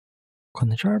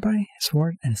Konnichiwa, everybody. It's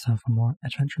Ward, and it's time for more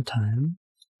Adventure Time.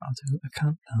 I'll do a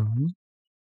countdown.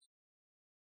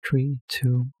 3,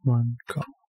 2, 1, go.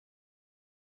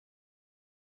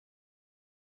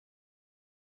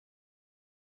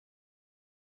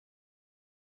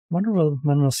 Wonder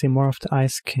when we'll see more of the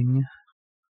Ice King.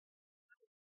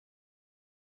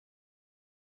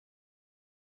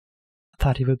 I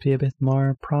thought he would be a bit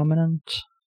more prominent.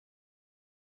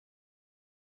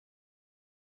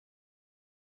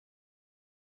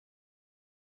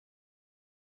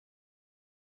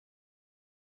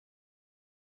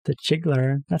 The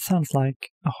Jiggler, that sounds like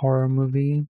a horror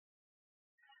movie.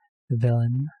 The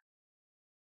villain.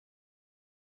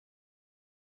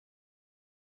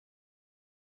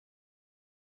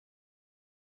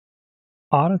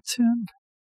 Autotune?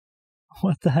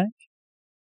 What the heck?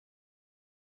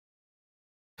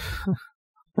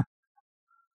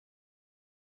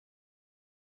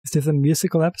 Is this a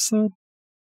musical episode?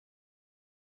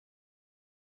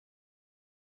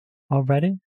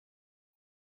 Already?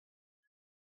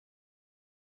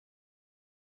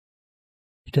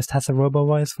 He just has a robo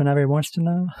voice whenever he wants to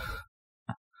know?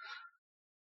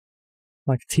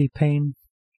 Like T-Pain.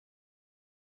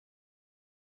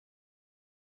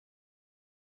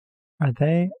 Are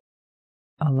they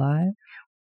alive?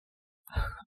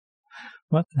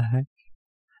 What the heck?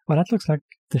 Well, that looks like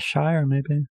the Shire,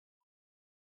 maybe.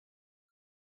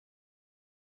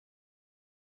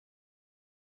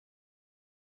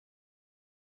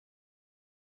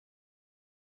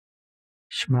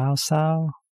 Schmausau?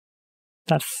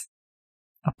 That's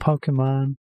a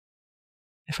Pokemon,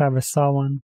 if I ever saw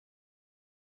one.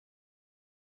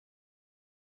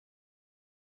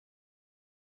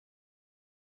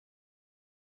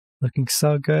 Looking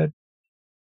so good.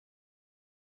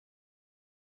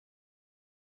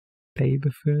 Baby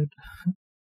food.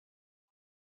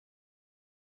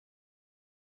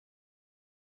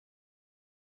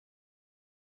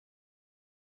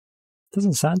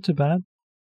 Doesn't sound too bad.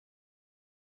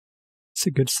 He's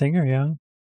a good singer, yeah.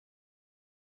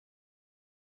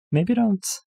 Maybe don't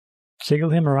jiggle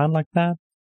him around like that.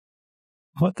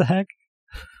 What the heck?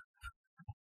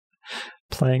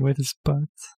 Playing with his butt.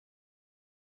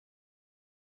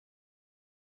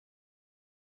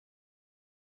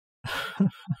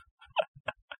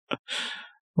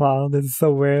 Wow, this is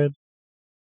so weird.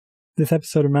 This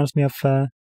episode reminds me of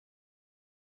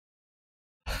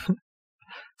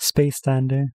Space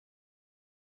Dandy.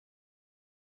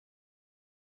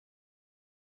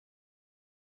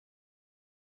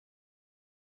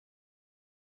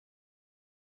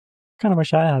 Kinda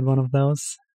wish I had one of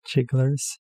those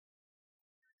jigglers.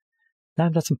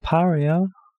 Damn, that's some power, yo.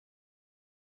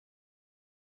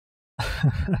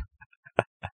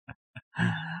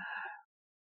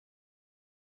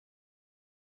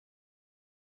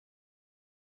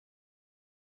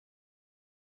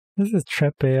 This is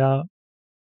trippy, yo.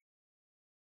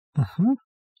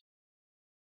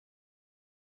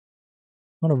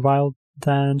 What a wild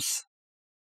dance.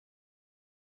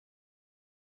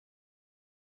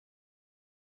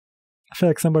 I feel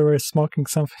like somebody was smoking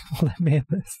something while I made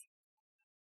this.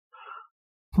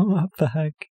 What the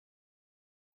heck?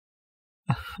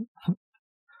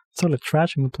 Totally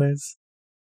trashing the place.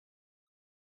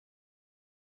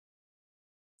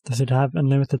 Does it have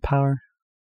unlimited power?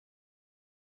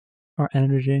 Or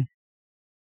energy?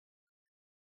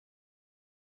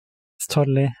 It's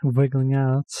totally wiggling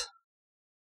out.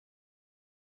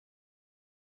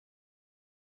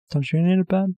 Don't you need a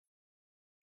bed?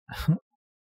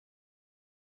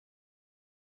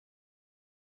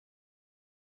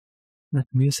 That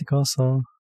music also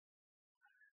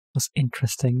was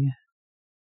interesting.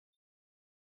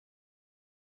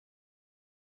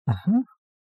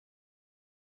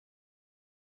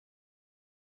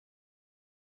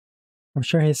 I'm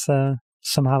sure he's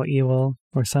somehow evil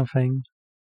or something.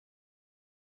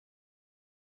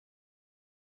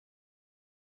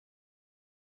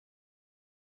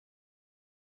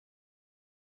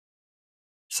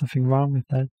 Something wrong with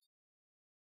that.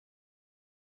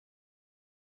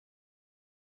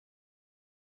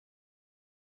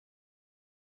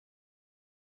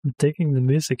 I'm digging the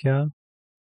music, yeah.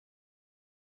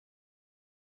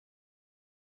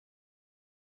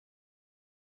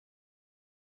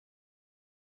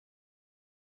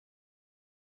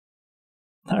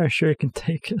 Not sure you can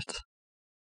take it.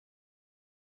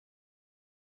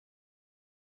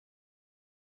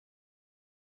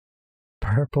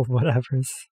 Purple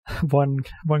whatever's. one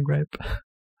grape.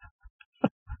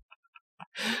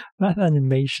 That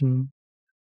animation.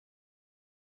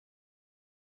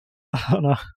 Oh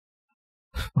no.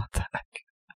 What the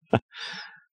heck?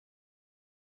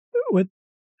 What?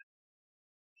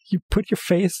 You put your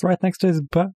face right next to his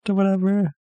butt or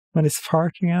whatever when he's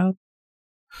farting out.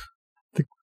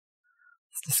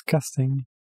 It's disgusting.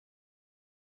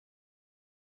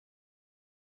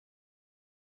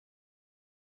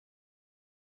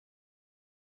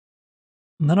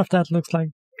 None of that looks like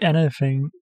anything.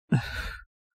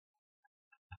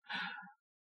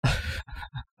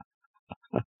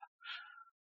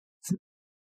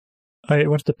 Wait,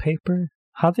 what's the paper?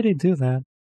 How did he do that?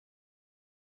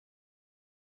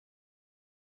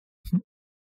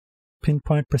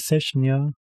 Pinpoint precision,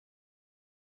 yo.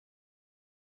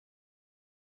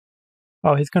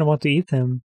 Oh, he's gonna want to eat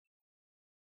him.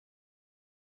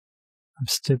 I'm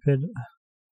stupid.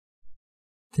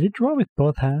 Did he draw with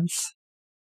both hands?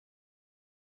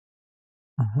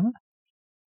 Uh-huh.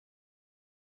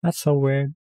 That's so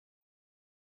weird.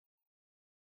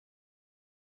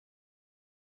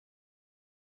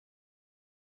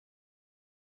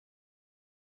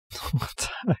 What the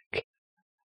heck?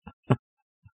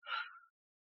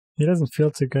 He doesn't feel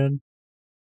too good.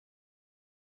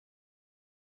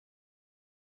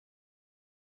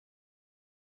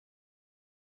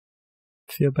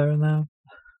 Feel better now?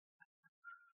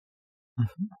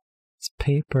 It's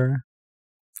paper.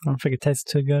 I don't think it tastes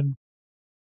too good.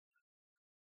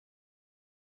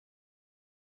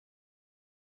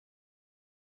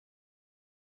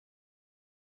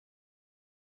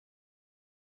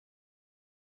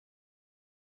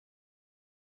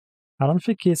 I don't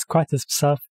think he's quite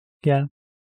himself yet.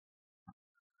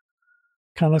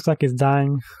 Kinda looks like he's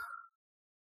dying.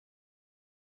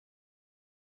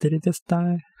 Did he just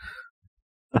die?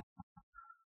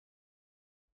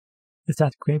 Is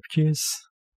that grape juice?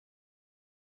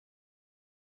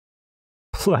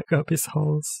 Plug up his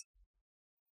holes.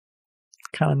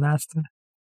 Kinda nasty.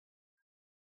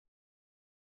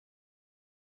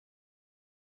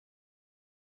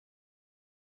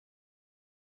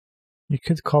 You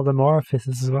could call them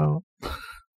orifices as well.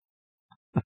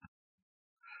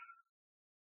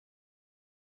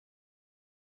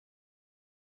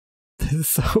 This is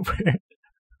so weird.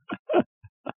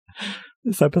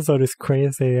 This episode is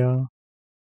crazy, yo.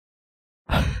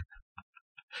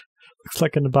 Looks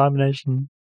like an abomination.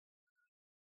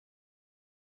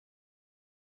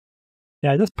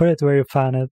 Yeah, just put it where you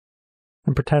found it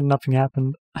and pretend nothing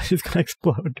happened. It's gonna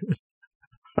explode, dude.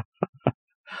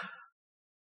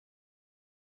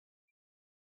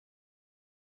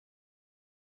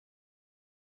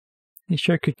 He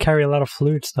sure could carry a lot of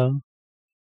flutes, though.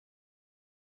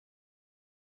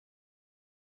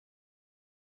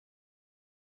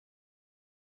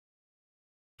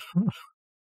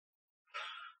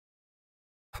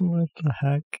 What the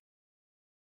heck?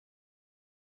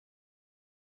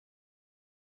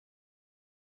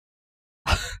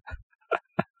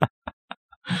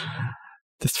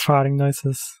 Just farting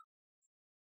noises.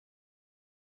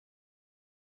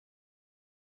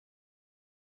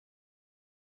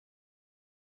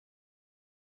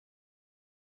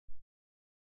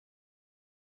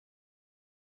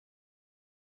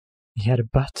 He had a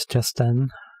butt just then.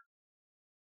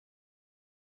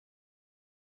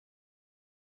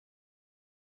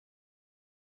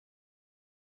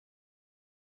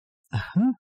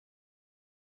 Uh-huh.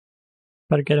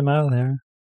 Better get him out of there.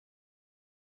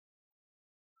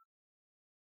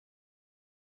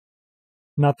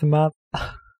 Mouth him up.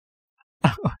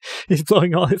 He's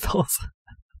blowing all his holes.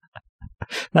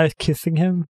 Now he's kissing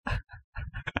him.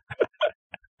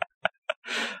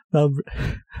 That'll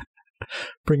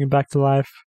bring him back to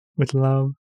life with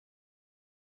love.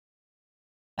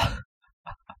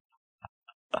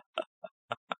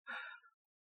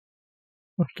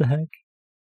 What the heck?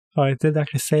 Oh, it did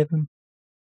actually save him.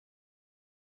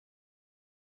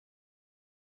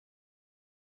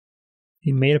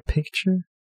 He made a picture?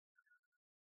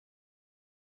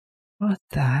 What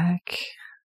the heck?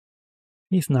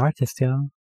 He's an artist, yo.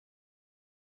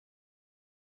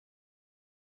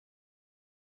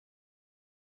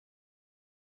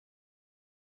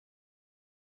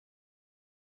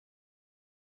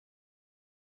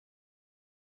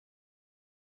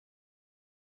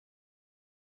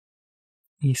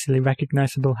 Easily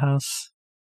recognizable house.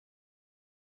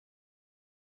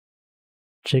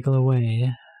 Jiggle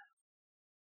away.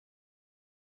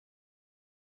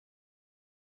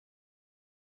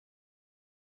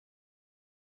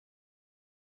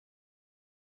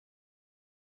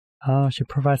 Oh, she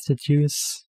provides the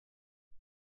juice.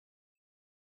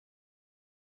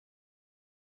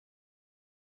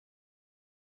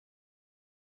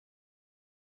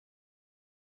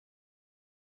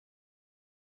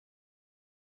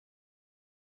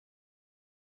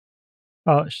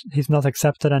 Oh, he's not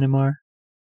accepted anymore.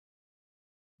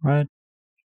 Right?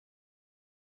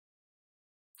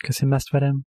 because he messed with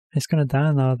him. He's gonna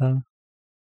die now, though.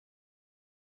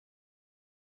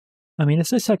 I mean,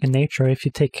 it's just like in nature. If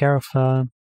you take care of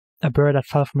a bird that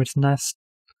fell from its nest,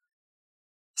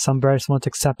 some birds won't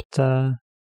accept the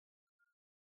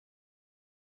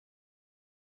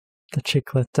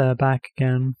chicklet back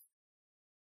again.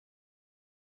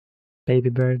 Baby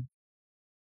bird.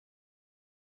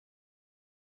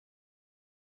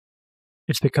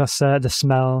 It's because the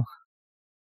smell.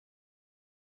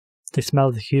 They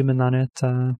smell the human on it.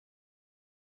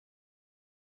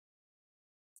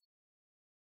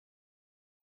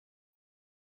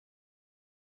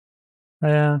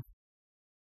 Yeah.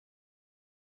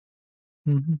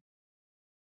 Mm-hmm.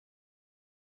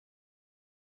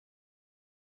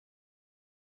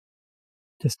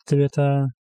 Just do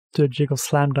a jiggle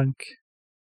slam dunk.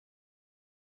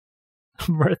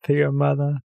 Birth to your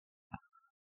mother.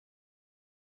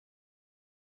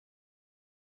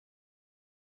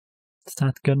 Is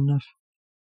that good enough?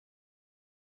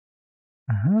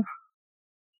 Uh-huh.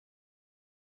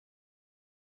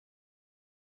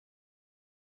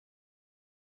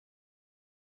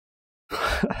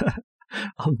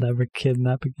 I'll never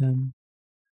kidnap again.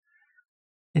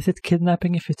 Is it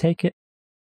kidnapping if you take it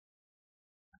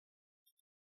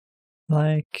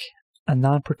like a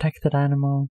non-protected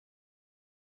animal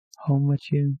home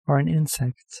with you, or an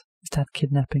insect? Is that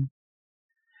kidnapping?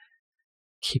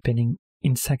 Keeping an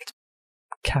insect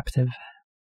captive.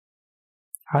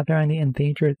 Are there any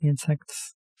endangered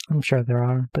insects? I'm sure there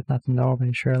are, but not in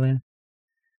Norway, surely.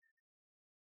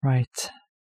 Right.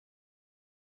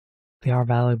 They are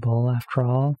valuable, after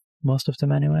all. Most of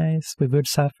them, anyways. We would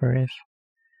suffer if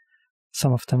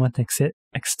some of them went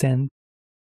extinct.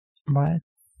 Right.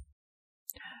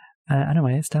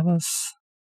 Anyways, that was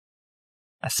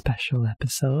a special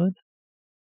episode.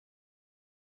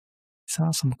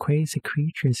 Saw some crazy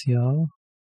creatures, yo.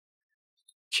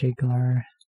 Jiggler.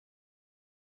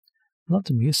 Love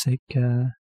the music.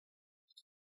 But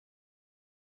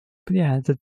yeah,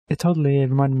 it totally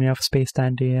reminded me of Space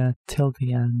Dandy till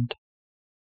the end.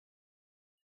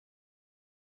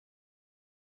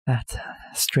 That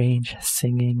strange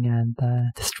singing and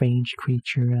the strange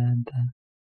creature and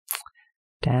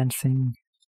dancing.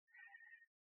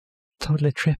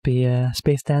 Totally trippy.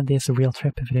 Space Dandy is a real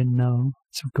trip if you didn't know.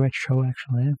 It's a great show,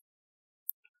 actually.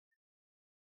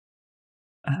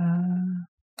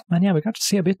 And yeah, we got to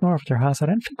see a bit more of their house. I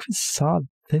don't think we saw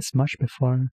this much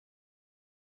before.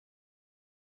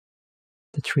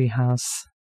 The tree house.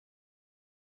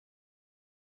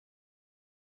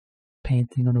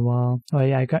 Painting on the wall. Oh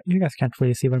yeah, you guys can't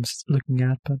really see what I'm looking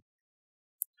at, but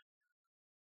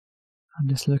I'm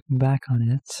just looking back on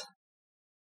it.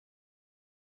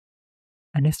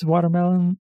 And is the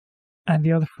watermelon and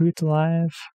the other fruit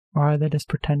alive? Or are they just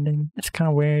pretending? It's kind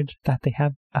of weird that they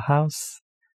have a house,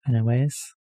 anyways,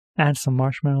 and some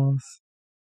marshmallows.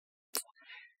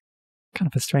 Kind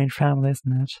of a strange family,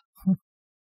 isn't it?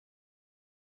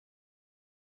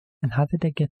 And how did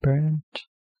they get burned?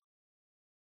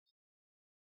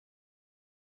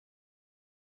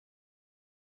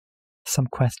 Some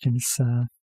questions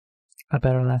are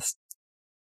better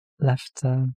left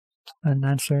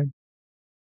unanswered,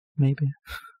 maybe.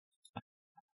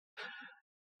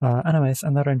 Anyways,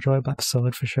 another enjoyable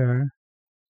episode for sure.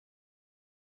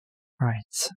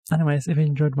 Right. Anyways, if you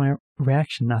enjoyed my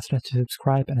reaction, ask that to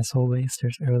subscribe, and as always,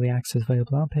 there's early access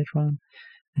available on Patreon,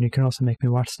 and you can also make me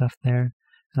watch stuff there.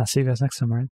 And I'll see you guys next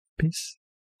time, alright? Peace.